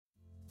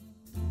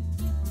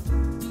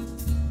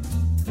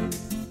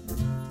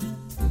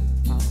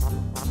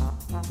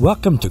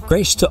Welcome to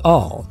Grace to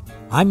All.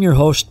 I'm your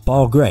host,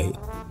 Paul Gray.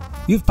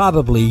 You've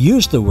probably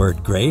used the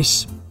word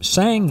grace,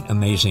 sang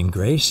Amazing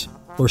Grace,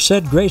 or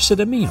said grace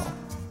at a meal.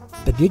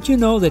 But did you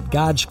know that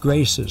God's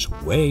grace is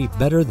way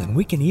better than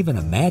we can even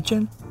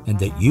imagine, and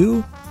that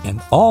you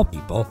and all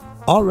people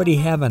already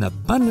have an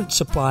abundant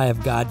supply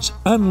of God's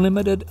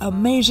unlimited,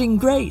 amazing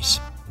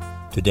grace?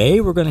 Today,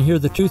 we're going to hear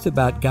the truth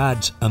about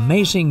God's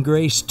amazing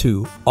grace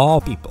to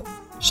all people.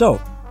 So,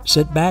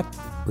 sit back,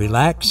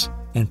 relax,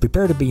 and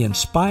prepare to be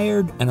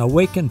inspired and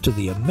awakened to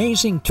the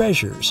amazing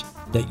treasures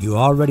that you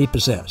already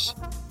possess.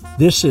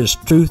 This is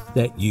truth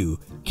that you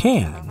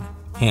can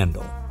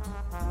handle.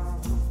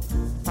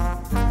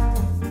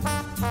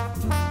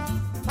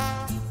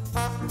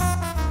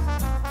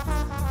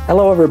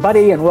 Hello,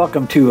 everybody, and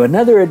welcome to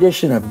another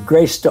edition of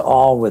Grace to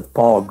All with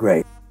Paul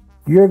Gray.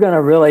 You're going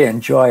to really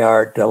enjoy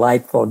our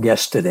delightful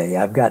guest today.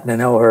 I've gotten to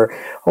know her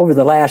over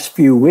the last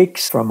few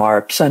weeks from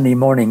our Sunday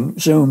morning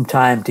Zoom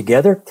time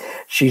together.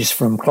 She's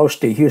from close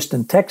to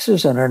Houston,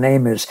 Texas, and her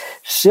name is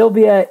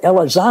Sylvia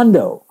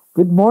Elizondo.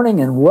 Good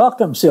morning and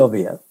welcome,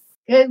 Sylvia.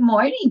 Good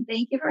morning.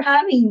 Thank you for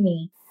having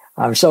me.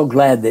 I'm so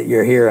glad that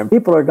you're here, and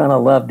people are going to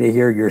love to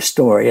hear your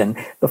story. And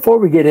before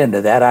we get into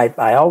that,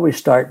 I always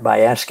start by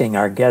asking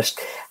our guest,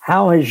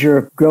 how has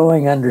your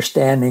growing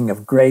understanding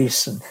of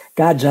grace and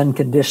God's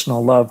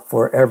unconditional love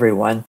for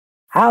everyone,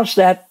 how's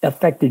that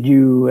affected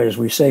you, as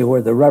we say,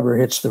 where the rubber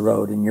hits the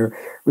road in your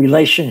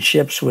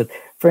relationships with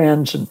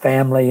friends and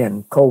family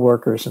and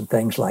coworkers and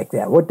things like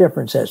that? What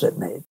difference has it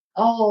made?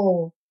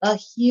 Oh, a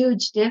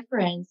huge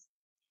difference,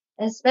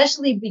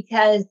 especially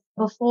because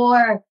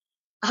before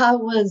I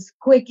was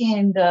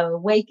quickened,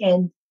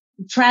 awakened,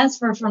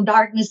 transferred from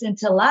darkness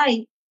into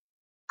light,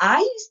 I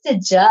used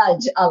to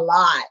judge a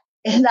lot.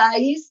 And I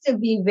used to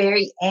be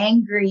very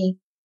angry.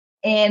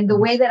 And the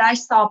way that I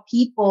saw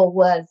people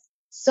was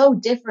so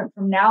different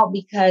from now,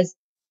 because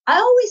I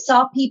always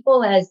saw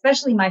people, as,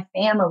 especially my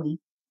family,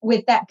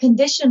 with that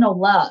conditional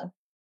love.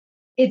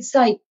 It's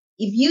like,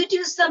 if you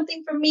do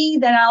something for me,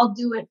 then I'll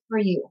do it for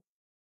you.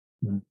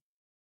 Mm.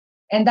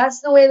 And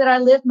that's the way that I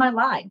lived my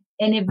life.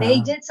 And if they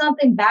did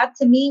something bad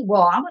to me,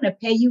 well, I'm going to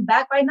pay you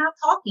back by not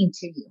talking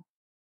to you.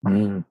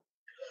 Mm.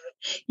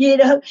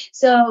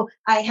 So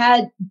I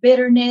had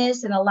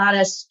bitterness and a lot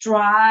of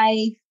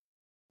strife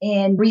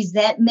and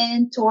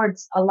resentment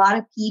towards a lot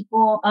of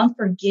people,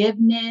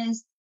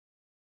 unforgiveness.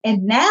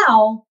 And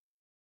now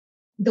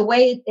the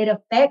way it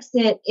affects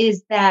it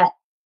is that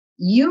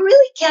you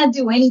really can't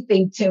do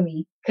anything to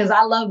me because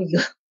I love you.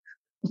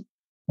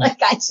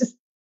 Like I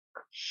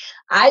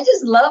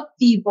just love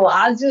people.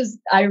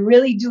 I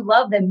really do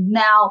love them.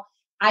 Now,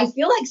 I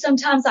feel like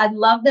sometimes I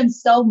love them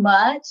so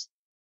much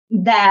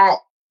that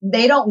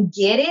they don't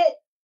get it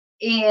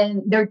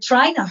and they're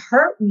trying to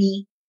hurt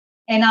me,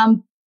 and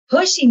I'm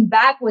pushing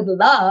back with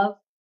love,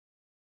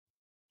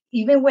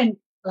 even when,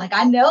 like,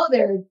 I know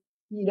they're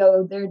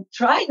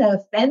trying to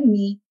offend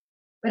me,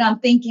 but I'm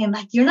thinking,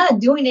 like, you're not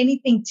doing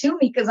anything to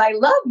me because I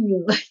love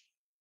you.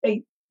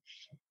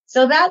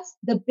 So that's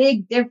the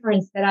big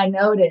difference that I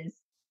noticed.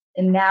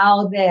 And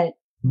now that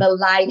the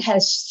light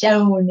has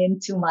shone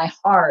into my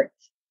heart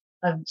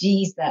of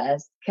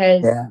Jesus,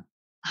 because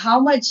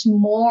how much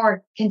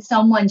more can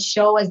someone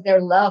show us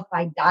their love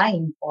by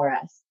dying for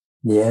us?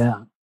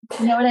 Yeah.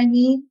 You know what I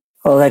mean?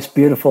 Oh, that's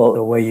beautiful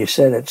the way you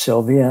said it,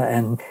 Sylvia.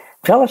 And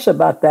tell us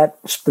about that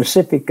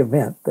specific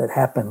event that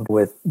happened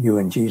with you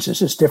and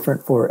Jesus. It's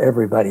different for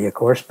everybody, of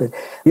course, but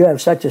you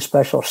have such a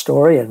special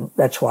story, and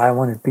that's why I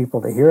wanted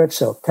people to hear it.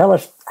 So tell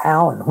us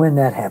how and when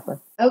that happened.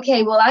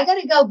 Okay, well, I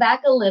got to go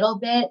back a little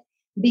bit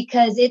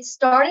because it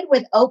started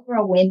with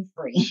Oprah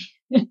Winfrey.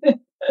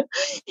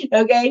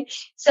 Okay,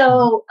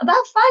 so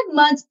about 5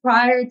 months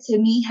prior to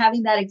me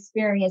having that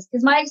experience,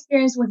 because my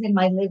experience was in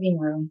my living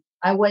room.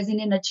 I wasn't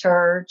in a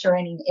church or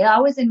anything. I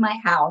was in my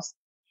house.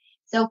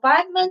 So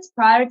 5 months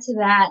prior to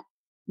that,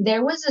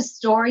 there was a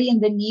story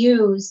in the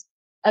news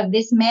of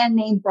this man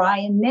named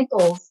Brian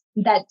Nichols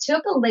that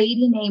took a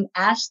lady named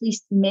Ashley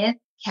Smith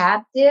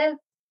captive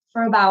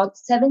for about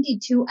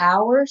 72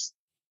 hours.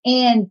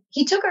 And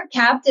he took her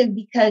captive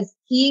because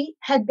he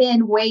had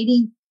been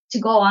waiting to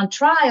go on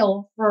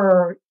trial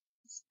for,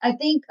 I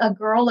think, a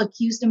girl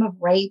accused him of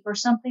rape or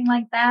something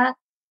like that.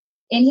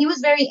 And he was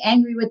very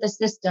angry with the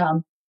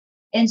system.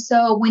 And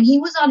so when he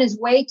was on his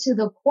way to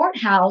the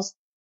courthouse,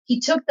 he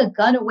took the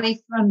gun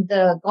away from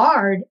the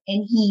guard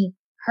and he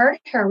hurt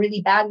her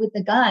really bad with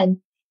the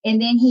gun.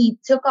 And then he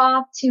took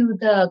off to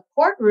the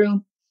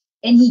courtroom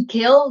and he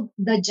killed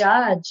the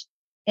judge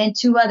and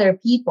 2 other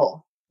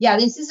people. Yeah,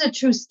 this is a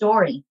true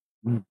story.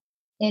 Mm.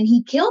 And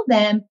he killed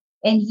them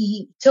and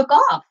he took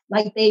off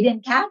like they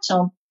didn't catch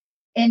him.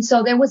 And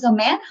so there was a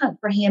manhunt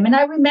for him. And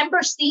I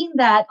remember seeing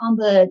that on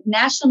the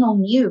national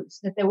news,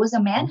 that there was a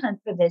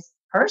manhunt for this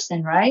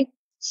person, right?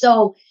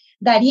 So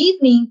that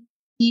evening,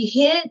 he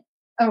hid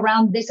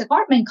around this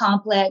apartment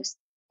complex,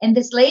 and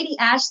this lady,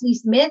 Ashley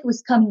Smith,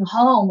 was coming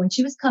home. When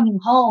she was coming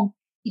home,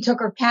 he took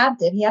her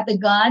captive. He had the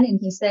gun and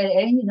he said,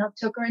 hey,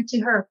 took her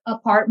into her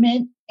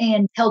apartment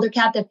and held her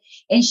captive.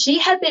 And she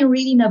had been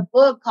reading a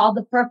book called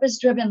The Purpose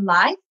Driven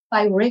Life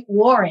by Rick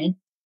Warren.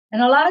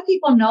 And a lot of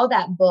people know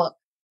that book.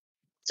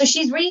 So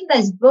she's reading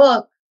this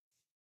book,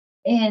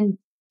 and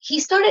he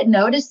started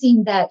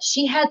noticing that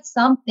she had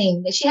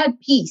something, that she had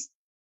peace,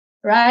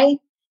 right?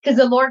 Because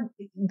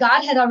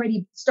God had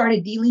already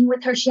started dealing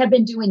with her. She had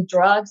been doing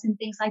drugs and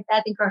things like that.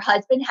 I think her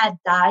husband had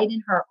died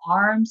in her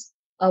arms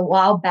a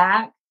while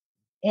back.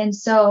 And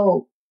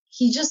so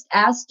he just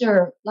asked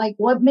her, like,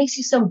 what makes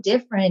you so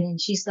different?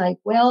 And she's like,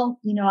 well,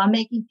 I'm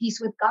making peace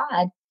with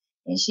God.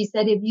 And she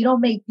said, if you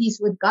don't make peace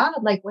with God,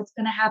 like, what's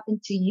going to happen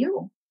to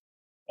you?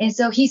 And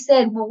so he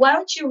said, well, why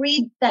don't you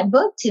read that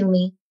book to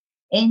me?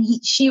 And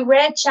she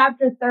read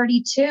chapter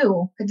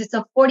 32, because it's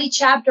a 40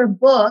 chapter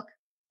book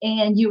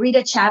and you read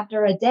a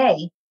chapter a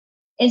day.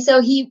 And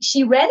so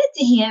she read it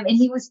to him, and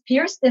he was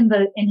pierced in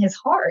his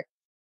heart,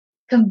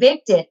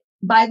 convicted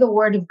by the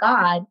word of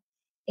God.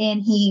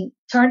 And he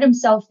turned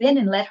himself in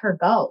and let her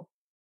go.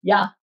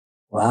 Yeah.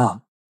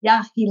 Wow.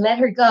 Yeah, he let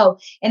her go.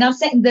 And I'm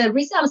saying, the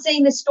reason I'm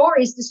saying this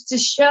story is just to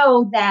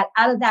show that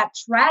out of that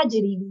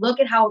tragedy, look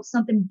at how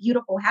something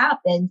beautiful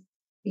happened,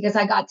 because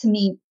I got to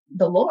meet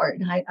the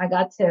Lord. I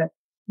got to,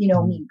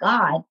 meet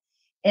God.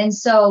 And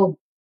so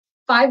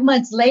 5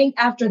 months late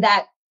after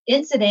that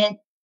incident,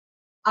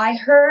 I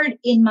heard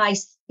in my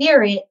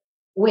spirit,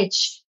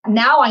 which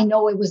now I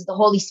know it was the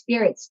Holy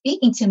Spirit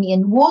speaking to me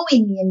and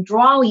wooing me and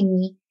drawing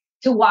me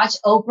to watch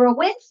Oprah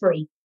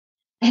Winfrey.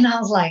 And I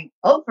was like,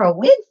 Oprah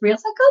Winfrey? I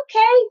was like,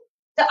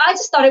 okay. So I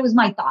just thought it was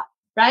my thought,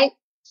 right?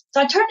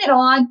 So I turned it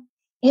on,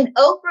 and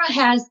Oprah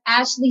has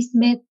Ashley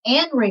Smith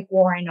and Rick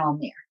Warren on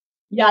there.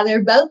 Yeah,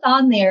 they're both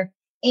on there.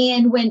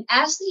 And when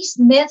Ashley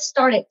Smith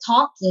started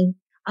talking,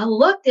 I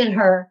looked at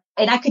her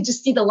and I could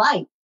just see the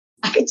light.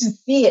 I could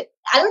just see it.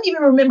 I don't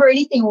even remember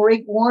anything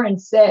Rick Warren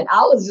said.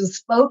 I was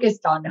just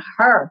focused on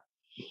her.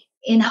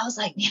 And I was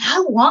like, man,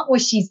 I want what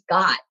she's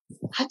got.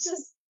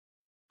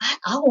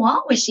 I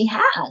want what she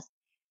has.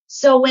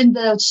 So when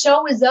the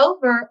show was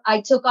over,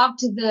 I took off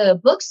to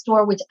the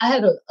bookstore, which I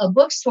had a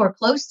bookstore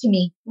close to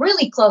me,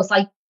 really close,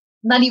 like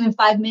not even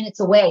 5 minutes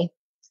away.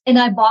 And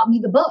I bought me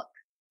the book.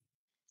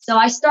 So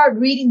I started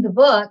reading the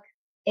book,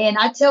 and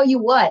I tell you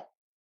what,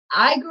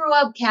 I grew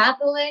up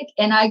Catholic,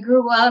 and I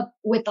grew up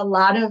with a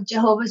lot of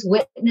Jehovah's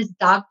Witness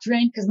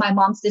doctrine, because my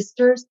mom's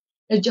sisters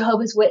are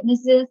Jehovah's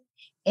Witnesses,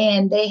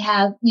 and they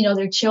have,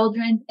 their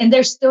children, and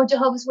they're still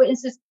Jehovah's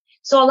Witnesses.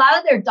 So a lot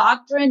of their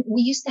doctrine,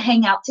 we used to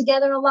hang out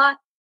together a lot.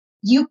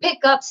 You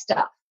pick up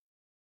stuff.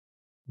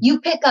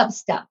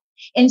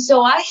 And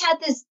so I had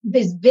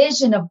this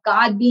vision of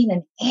God being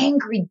an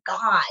angry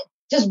God,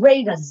 just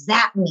ready to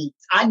zap me.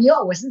 I knew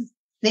I was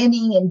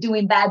sinning and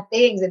doing bad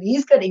things, and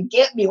he's going to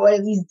get me one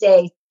of these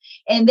days.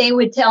 And they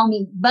would tell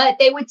me,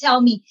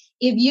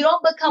 if you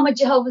don't become a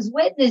Jehovah's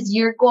Witness,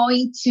 you're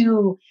going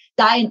to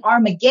die in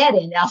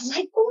Armageddon. And I was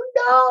like, oh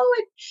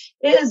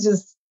no,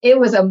 it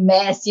was a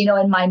mess,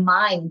 in my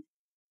mind.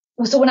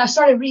 So when I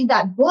started reading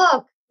that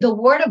book, the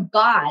word of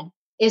God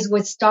is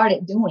what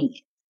started doing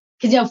it.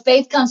 Because,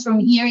 faith comes from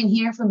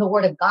hearing from the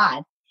word of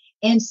God.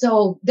 And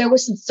so there were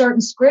some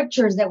certain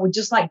scriptures that would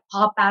just like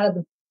pop out of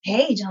the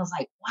page. And I was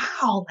like,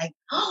 wow, like,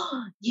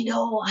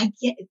 I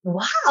get,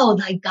 wow,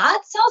 like God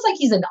sounds like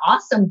he's an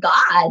awesome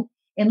God.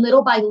 And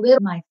little by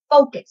little, my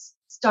focus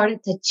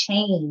started to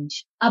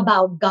change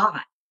about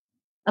God,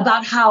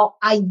 about how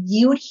I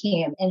viewed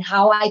him and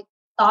how I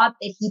thought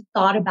that he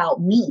thought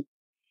about me.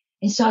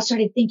 And so I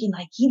started thinking,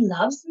 like, he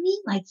loves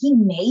me, like he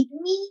made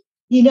me,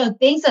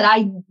 things that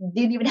I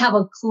didn't even have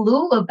a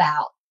clue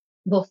about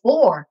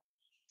before.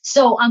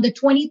 So on the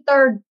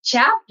 23rd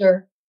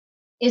chapter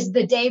is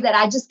the day that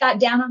I just got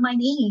down on my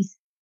knees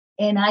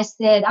and I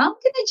said, I'm going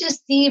to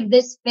just see if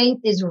this faith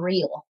is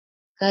real,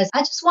 because I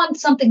just want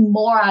something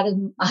more out of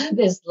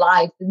this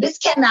life. This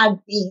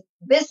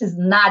is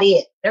not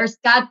it. There's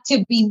got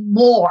to be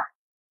more.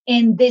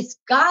 And this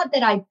God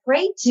that I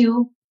pray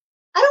to,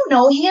 I don't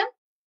know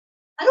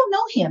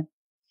him.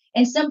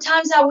 And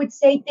sometimes I would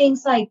say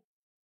things like,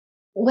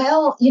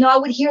 well, I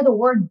would hear the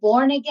word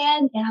born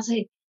again. And I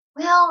say,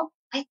 well,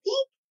 I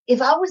think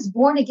if I was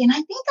born again,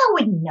 I think I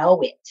would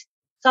know it.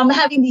 So I'm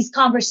having these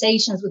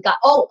conversations with God.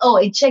 Oh,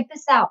 and check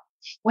this out.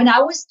 When I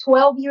was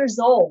 12 years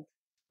old,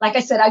 like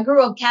I said, I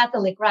grew up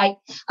Catholic, right?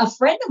 A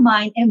friend of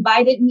mine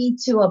invited me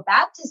to a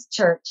Baptist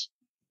church,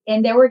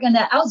 and I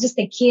was just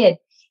a kid.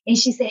 And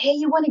she said, hey,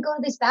 you want to go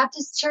to this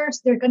Baptist church?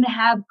 They're going to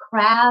have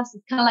crafts.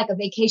 It's kind of like a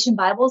vacation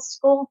Bible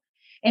school.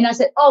 And I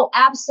said, oh,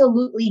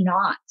 absolutely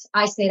not.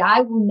 I said,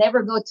 I will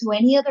never go to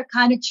any other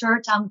kind of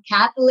church. I'm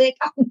Catholic.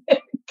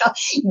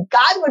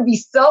 God would be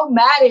so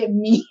mad at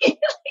me.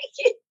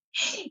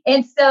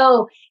 And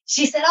so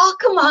she said, oh,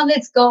 come on,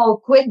 let's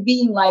go. Quit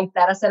being like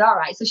that. I said, all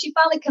right. So she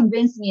finally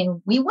convinced me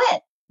and we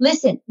went.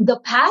 Listen, the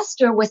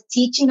pastor was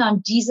teaching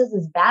on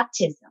Jesus's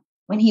baptism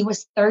when he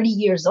was 30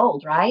 years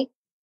old, right?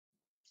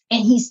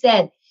 And he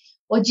said,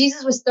 well,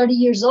 Jesus was 30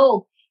 years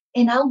old.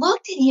 And I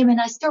looked at him and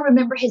I still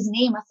remember his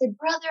name. I said,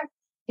 brother,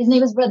 his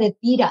name is Brother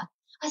Theta.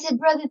 I said,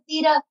 Brother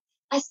Theta,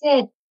 I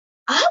said,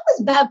 I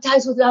was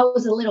baptized when I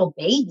was a little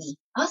baby.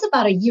 I was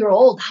about a year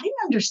old. I didn't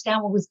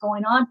understand what was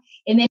going on.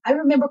 And then I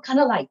remember kind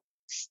of like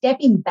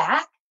stepping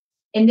back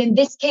And then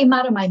this came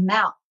out of my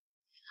mouth.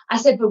 I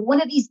said, but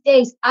one of these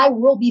days I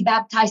will be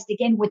baptized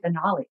again with the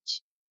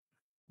knowledge.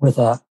 With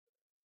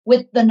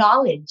the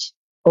knowledge.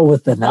 Oh,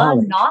 with the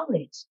knowledge. The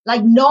knowledge.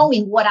 Like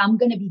knowing what I'm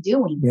going to be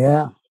doing.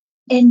 Yeah.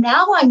 And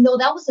now I know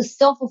that was a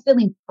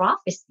self-fulfilling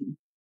prophecy.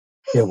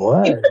 It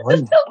was. It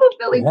was a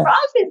self-fulfilling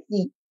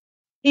prophecy.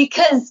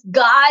 Because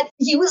God,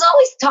 he was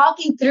always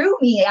talking through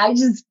me. I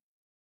just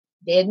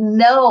didn't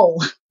know.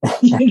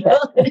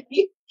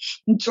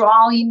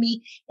 Drawing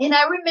me. And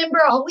I remember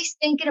always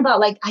thinking about,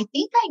 like, I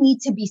think I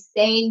need to be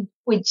saved,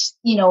 which,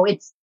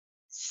 it's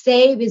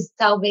save is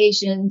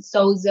salvation,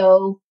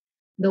 sozo,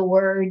 the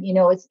word,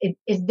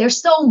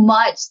 there's so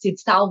much to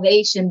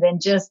salvation than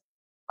just,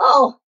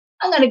 oh,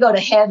 I'm going to go to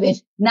heaven.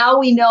 Now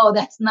we know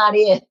that's not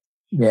it.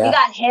 Yeah. We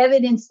got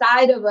heaven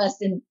inside of us,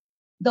 and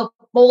the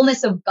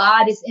fullness of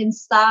God is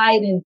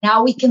inside. And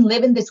now we can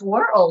live in this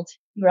world,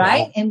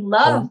 right? Yeah. And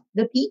love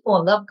the people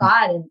and love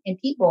God and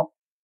people.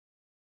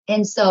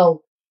 And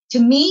so to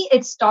me,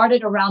 it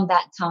started around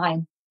that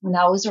time when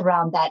I was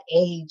around that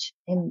age.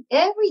 And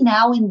every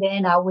now and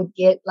then I would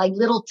get like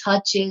little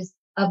touches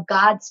of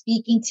God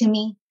speaking to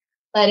me.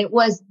 But it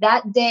was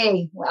that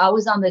day when I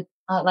was on the,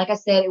 like I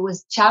said, it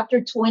was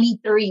chapter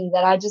 23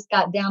 that I just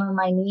got down on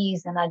my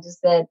knees and I just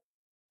said,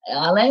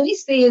 let me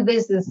see if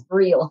this is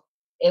real,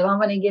 if I'm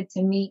going to get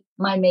to meet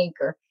my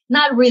maker.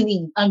 Not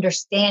really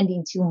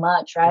understanding too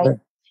much, right?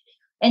 Sure.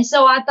 And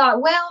so I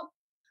thought, well,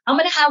 I'm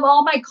going to have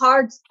all my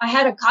cards. I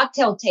had a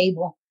cocktail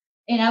table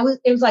and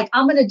it was like,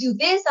 I'm going to do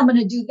this. I'm going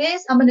to do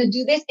this. I'm going to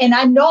do this. And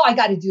I know I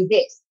got to do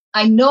this.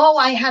 I know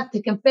I have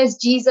to confess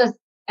Jesus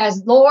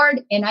as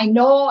Lord. And I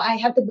know I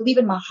have to believe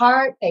in my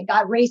heart that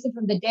God raised him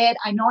from the dead.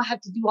 I know I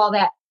have to do all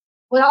that.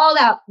 But all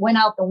that went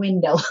out the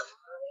window.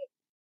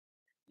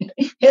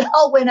 It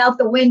all went out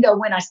the window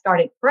when I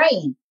started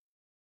praying,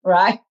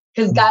 right?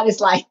 Because God is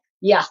like,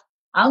 yeah,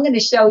 I'm going to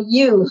show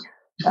you.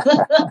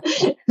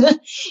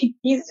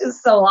 He's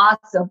just so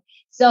awesome.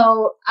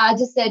 So I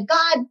just said,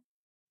 God,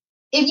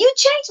 if you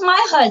change my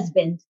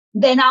husband,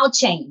 then I'll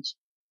change.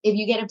 If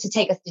you get him to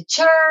take us to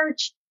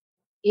church,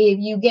 if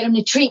you get him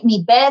to treat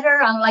me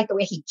better, I don't like the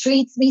way he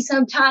treats me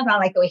sometimes. I don't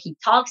like the way he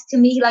talks to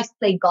me. He likes to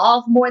play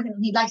golf more than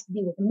he likes to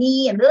be with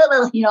me. And,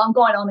 I'm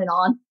going on and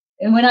on.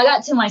 And when I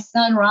got to my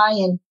son,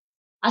 Ryan,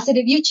 I said,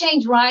 if you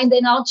change Ryan,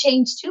 then I'll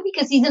change too,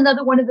 because he's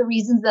another one of the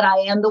reasons that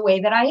I am the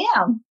way that I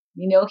am.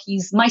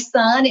 He's my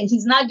son and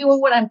he's not doing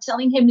what I'm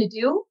telling him to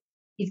do.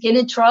 He's getting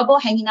in trouble,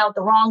 hanging out with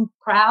the wrong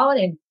crowd.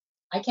 And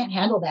I can't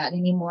handle that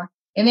anymore.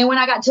 And then when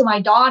I got to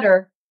my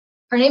daughter,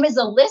 her name is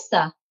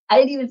Alyssa. I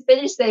didn't even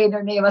finish saying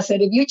her name. I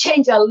said, if you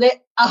change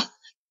like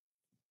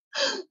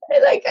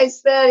I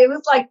said, it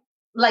was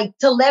like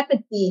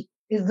telepathy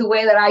is the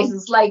way that I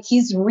was like,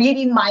 he's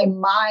reading my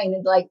mind.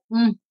 It's like,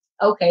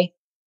 okay.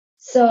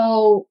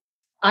 So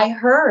I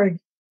heard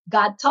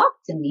God talk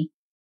to me.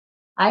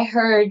 I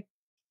heard,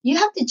 you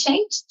have to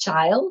change,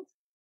 child,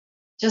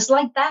 just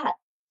like that.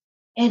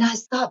 And I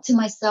thought to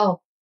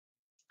myself,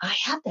 I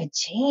have to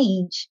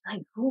change.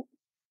 Like, who?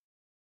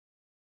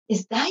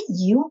 Is that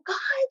you, God?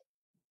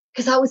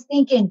 Because I was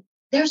thinking,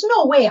 there's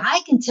no way I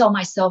can tell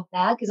myself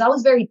that, because I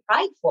was very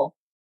prideful.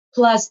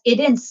 Plus, it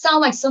didn't sound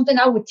like something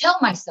I would tell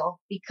myself,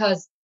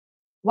 because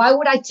why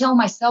would I tell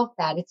myself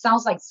that? It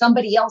sounds like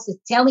somebody else is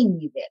telling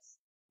me this,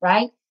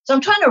 right? So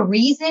I'm trying to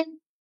reason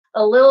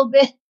a little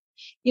bit.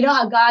 You know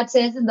how God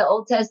says in the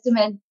Old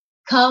Testament,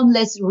 come,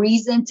 let's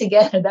reason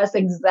together. That's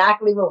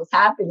exactly what was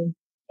happening.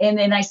 And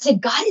then I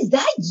said, God, is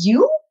that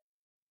you?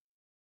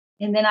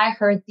 And then I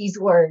heard these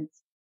words.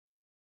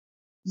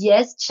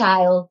 Yes,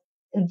 child,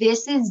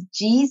 this is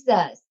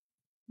Jesus.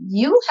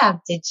 You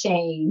have to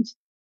change.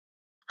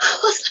 I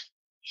was like,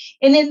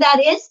 and in that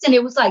instant,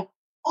 it was like,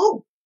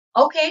 oh,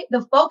 okay.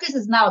 The focus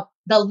is now,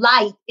 the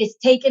light is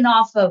taken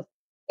off of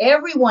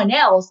everyone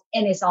else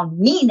and it's on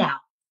me now.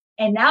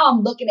 And now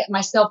I'm looking at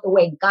myself the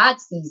way God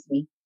sees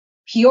me.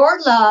 Pure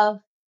love,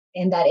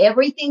 and that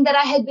everything that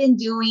I had been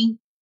doing,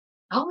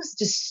 I was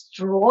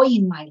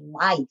destroying my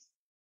life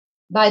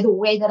by the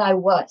way that I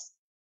was,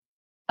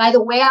 by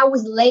the way I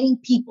was letting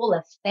people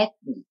affect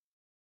me.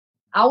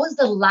 I was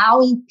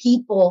allowing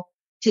people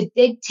to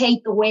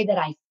dictate the way that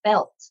I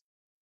felt.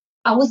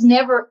 I was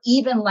never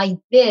even like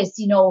this,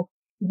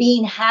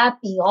 being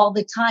happy all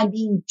the time,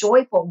 being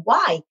joyful.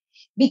 Why?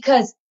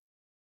 Because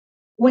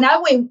when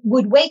I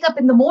would wake up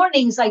in the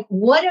mornings, like,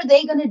 what are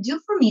they going to do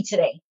for me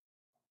today?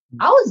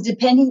 I was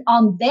depending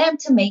on them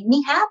to make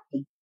me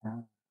happy.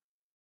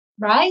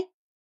 Right?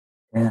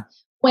 Yeah.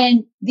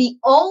 When the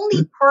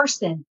only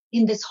person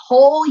in this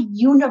whole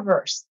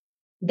universe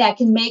that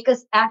can make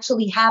us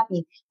actually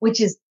happy, which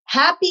is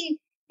happy,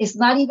 is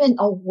not even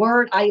a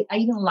word I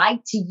even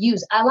like to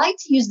use. I like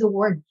to use the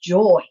word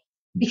joy,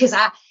 because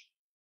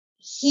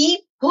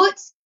he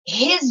puts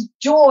his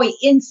joy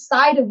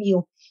inside of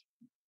you.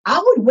 I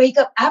would wake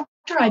up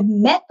after I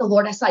met the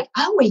Lord.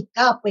 I wake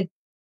up with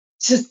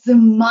just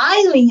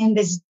smiling in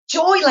this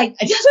joy, guys,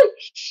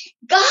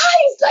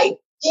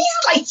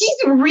 he's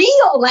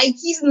real. Like,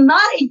 he's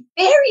not a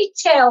fairy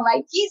tale.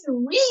 Like, he's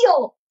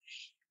real.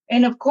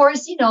 And of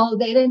course, they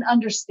didn't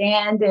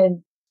understand.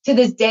 And to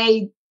this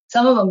day,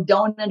 some of them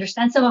don't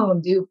understand. Some of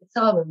them do, but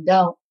some of them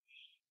don't.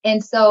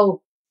 And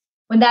so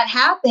when that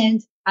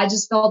happened, I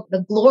just felt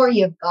the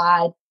glory of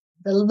God,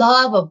 the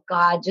love of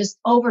God just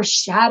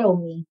overshadow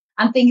me.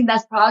 I'm thinking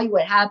that's probably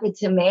what happened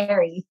to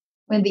Mary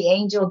when the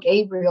angel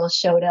Gabriel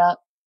showed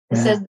up. It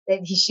says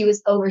that she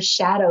was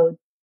overshadowed,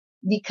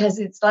 because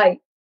it's like,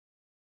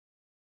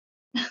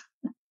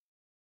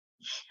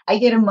 I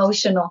get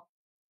emotional.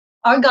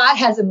 Our God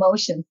has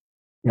emotions.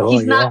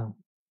 He's not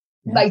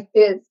like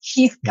this.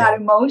 He's got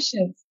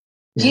emotions.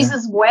 Yeah.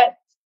 Jesus wept.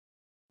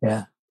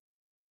 Yeah.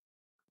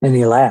 And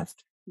he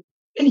laughed.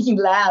 And he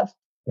laughed.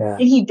 Yeah.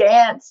 And he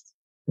danced.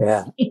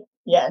 Yeah.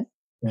 Yes.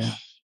 Yeah.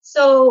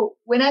 So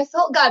when I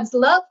felt God's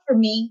love for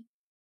me,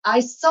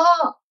 I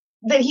saw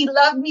that he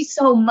loved me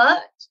so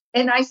much.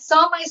 And I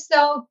saw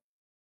myself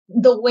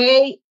the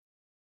way,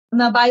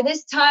 now by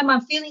this time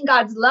I'm feeling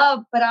God's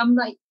love, but I'm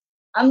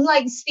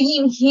like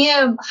seeing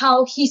him,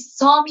 how he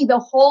saw me the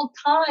whole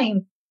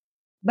time.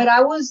 But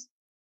I was,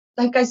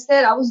 like I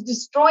said, I was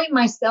destroying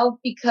myself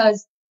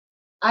because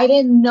I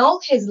didn't know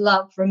his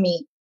love for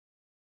me.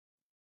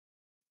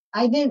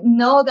 I didn't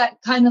know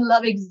that kind of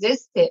love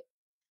existed.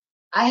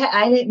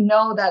 I didn't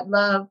know that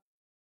love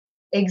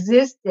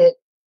existed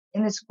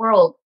in this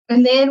world.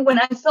 And then when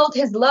I felt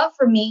his love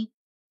for me,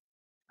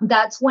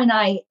 that's when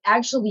I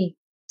actually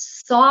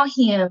saw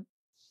him.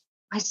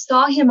 I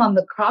saw him on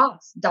the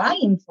cross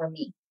dying for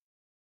me.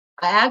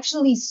 I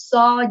actually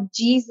saw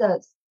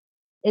Jesus.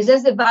 It's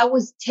as if I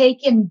was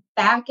taken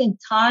back in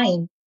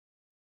time.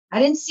 I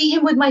didn't see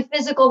him with my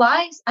physical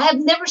eyes. I have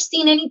never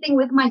seen anything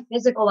with my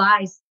physical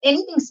eyes.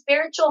 Anything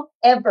spiritual,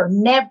 ever,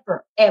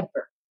 never,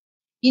 ever.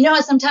 You know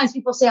how sometimes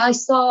people say, I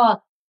saw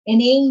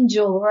an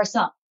angel or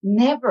something.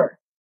 Never.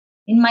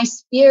 In my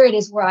spirit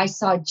is where I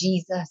saw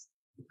Jesus.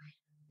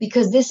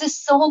 Because this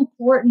is so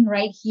important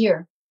right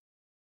here.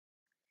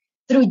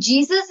 Through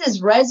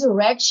Jesus'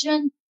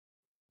 resurrection,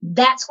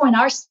 that's when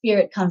our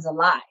spirit comes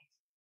alive.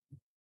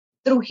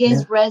 Through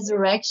his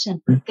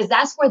resurrection. Because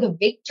that's where the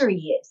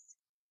victory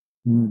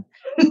is.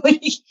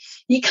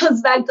 He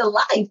comes back to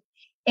life.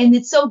 And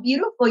it's so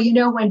beautiful.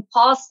 When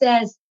Paul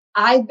says,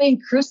 I've been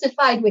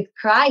crucified with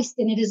Christ,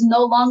 and it is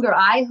no longer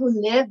I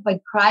who live,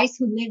 but Christ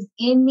who lives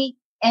in me.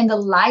 And the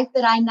life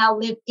that I now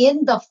live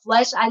in the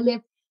flesh, I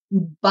live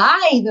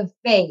by the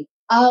faith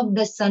of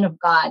the Son of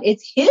God.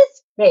 It's his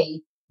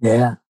faith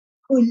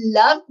who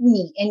loved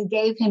me and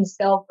gave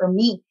himself for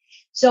me.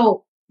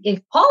 So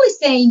if Paul is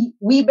saying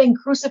we've been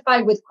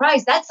crucified with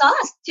Christ, that's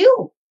us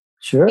too.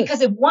 Sure.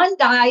 Because if one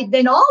died,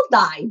 then all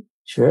died.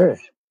 Sure.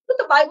 That's what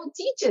the Bible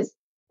teaches.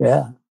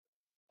 Yeah.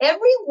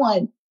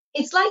 Everyone.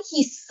 It's like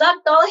he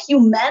sucked all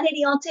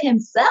humanity onto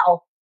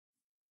himself.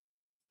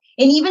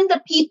 And even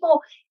the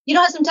people,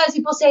 how sometimes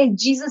people say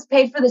Jesus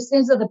paid for the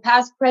sins of the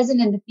past,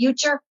 present, and the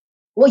future?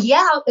 Well,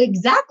 yeah,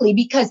 exactly.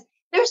 Because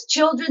there's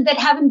children that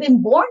haven't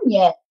been born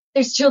yet.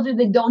 There's children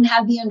that don't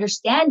have the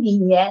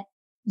understanding yet.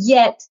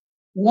 Yet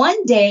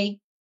one day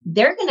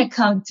they're going to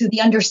come to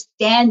the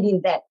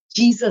understanding that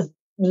Jesus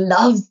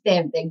loves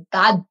them, that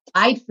God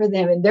died for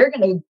them, and they're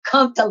going to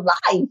come to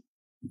life.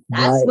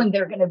 That's when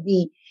they're going to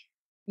be,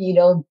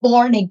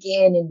 born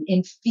again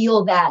and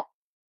feel that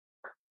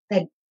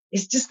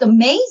it's just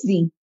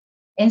amazing.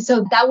 And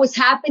so that was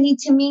happening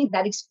to me,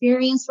 that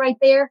experience right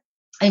there.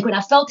 And when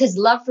I felt his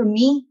love for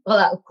me,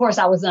 well, of course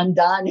I was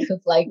undone. It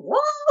was like,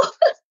 whoa,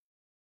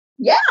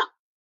 yeah,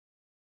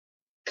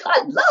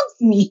 God loves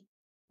me.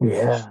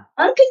 Yeah.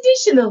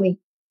 Unconditionally.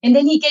 And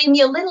then he gave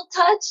me a little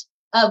touch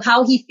of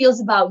how he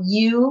feels about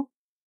you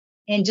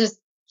and just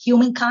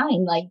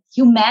humankind, like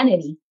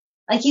humanity.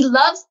 Like he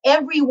loves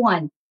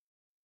everyone.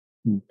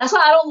 That's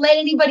why I don't let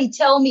anybody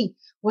tell me,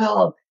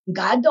 well,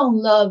 God don't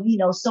love,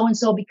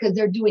 so-and-so because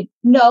they're doing.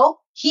 No,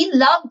 he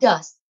loved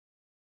us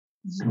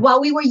while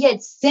we were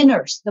yet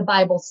sinners, the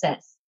Bible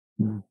says.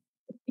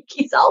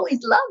 He's always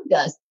loved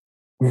us.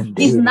 Indeed.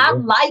 He's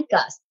not like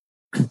us.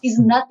 He's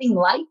nothing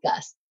like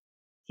us.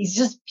 He's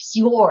just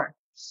pure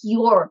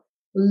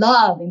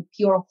love and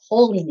pure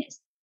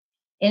holiness.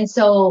 And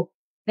so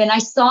then I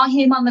saw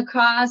him on the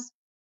cross.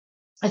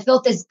 I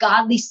felt this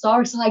godly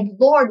sorrow. It's like,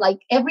 Lord, like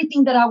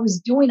everything that I was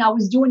doing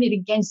it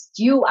against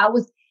you. I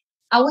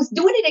was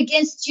doing it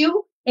against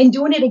you and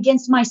doing it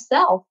against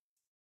myself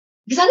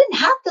because I didn't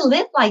have to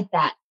live like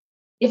that.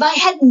 If I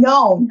had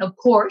known, of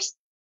course,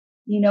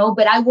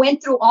 but I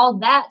went through all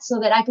that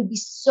so that I could be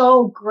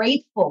so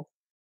grateful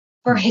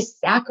for his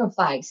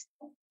sacrifice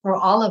for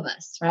all of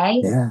us,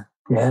 right? Yeah,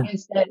 yeah. And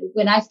so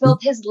when I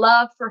felt his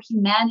love for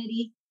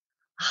humanity,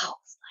 I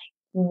was like,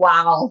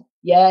 wow,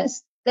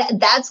 yes,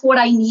 that's what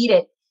I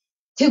needed.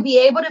 To be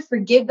able to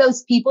forgive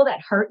those people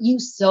that hurt you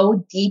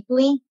so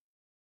deeply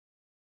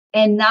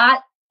and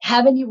not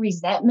have any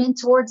resentment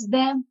towards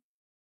them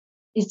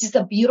is just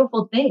a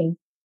beautiful thing.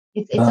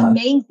 It's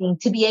amazing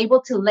to be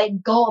able to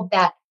let go of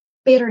that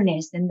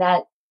bitterness and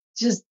that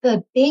just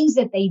the things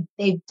that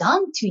they've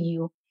done to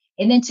you.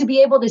 And then to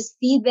be able to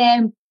see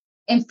them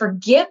and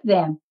forgive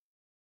them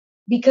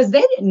because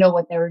they didn't know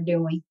what they were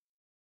doing.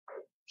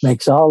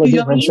 Makes all the You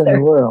don't difference in the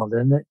either. world,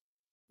 doesn't it?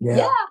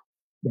 Yeah,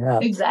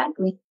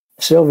 exactly.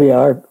 Sylvia,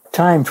 our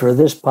time for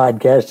this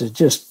podcast has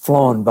just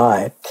flown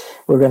by.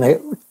 We're going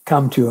to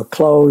come to a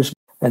close,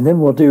 and then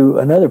we'll do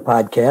another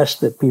podcast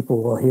that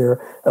people will hear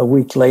a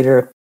week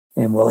later,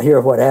 and we'll hear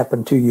what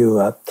happened to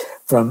you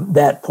from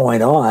that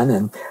point on.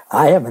 And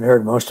I haven't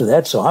heard most of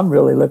that, so I'm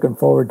really looking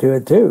forward to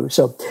it too.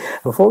 So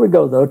before we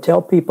go, though,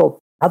 tell people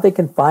how they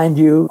can find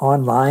you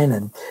online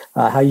and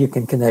how you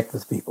can connect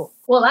with people.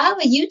 Well, I have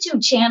a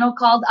YouTube channel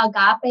called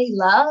Agape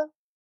Love.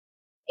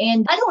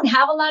 And I don't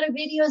have a lot of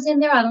videos in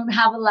there. I don't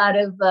have a lot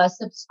of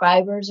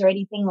subscribers or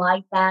anything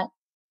like that.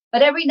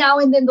 But every now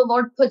and then the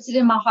Lord puts it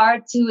in my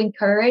heart to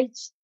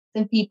encourage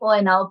some people,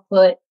 and I'll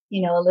put,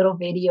 a little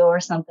video or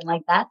something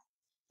like that.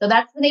 So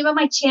that's the name of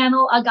my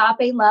channel,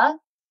 Agape Love.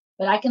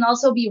 But I can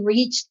also be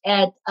reached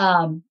at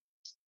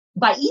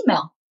by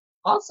email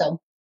also.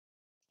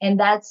 And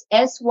that's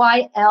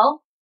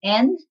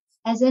SYLN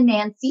as in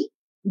Nancy,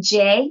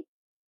 JAV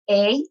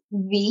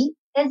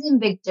as in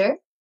Victor,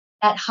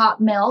 at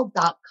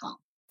hotmail.com.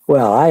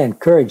 Well, I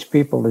encourage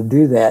people to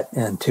do that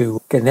and to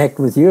connect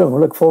with you. And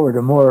we look forward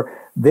to more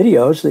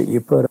videos that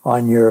you put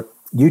on your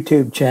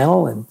YouTube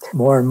channel and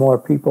more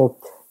people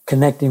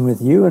connecting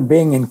with you and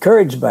being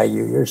encouraged by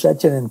you. You're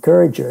such an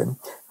encourager, and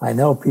I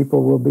know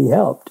people will be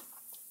helped.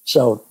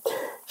 So,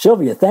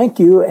 Sylvia, thank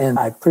you, and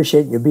I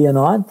appreciate you being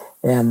on.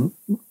 And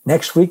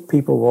next week,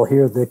 people will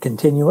hear the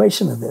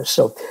continuation of this.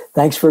 So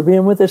thanks for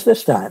being with us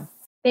this time.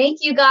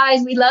 Thank you,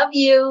 guys. We love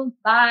you.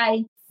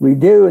 Bye. We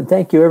do, and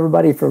thank you,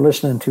 everybody, for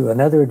listening to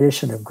another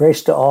edition of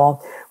Grace to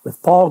All with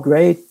Paul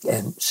Gray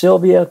and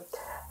Sylvia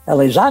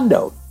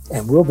Elizondo.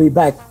 And we'll be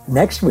back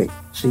next week.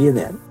 See you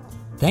then.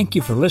 Thank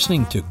you for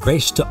listening to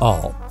Grace to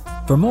All.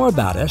 For more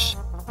about us,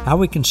 how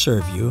we can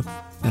serve you,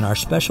 and our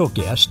special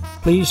guest,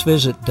 please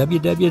visit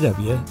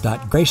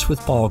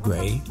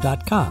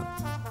www.gracewithpaulgray.com.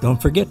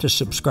 Don't forget to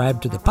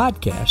subscribe to the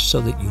podcast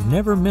so that you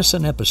never miss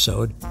an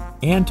episode,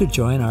 and to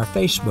join our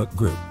Facebook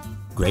group,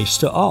 Grace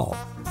to All,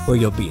 where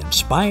you'll be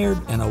inspired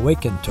and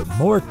awakened to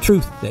more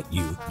truth that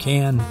you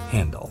can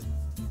handle.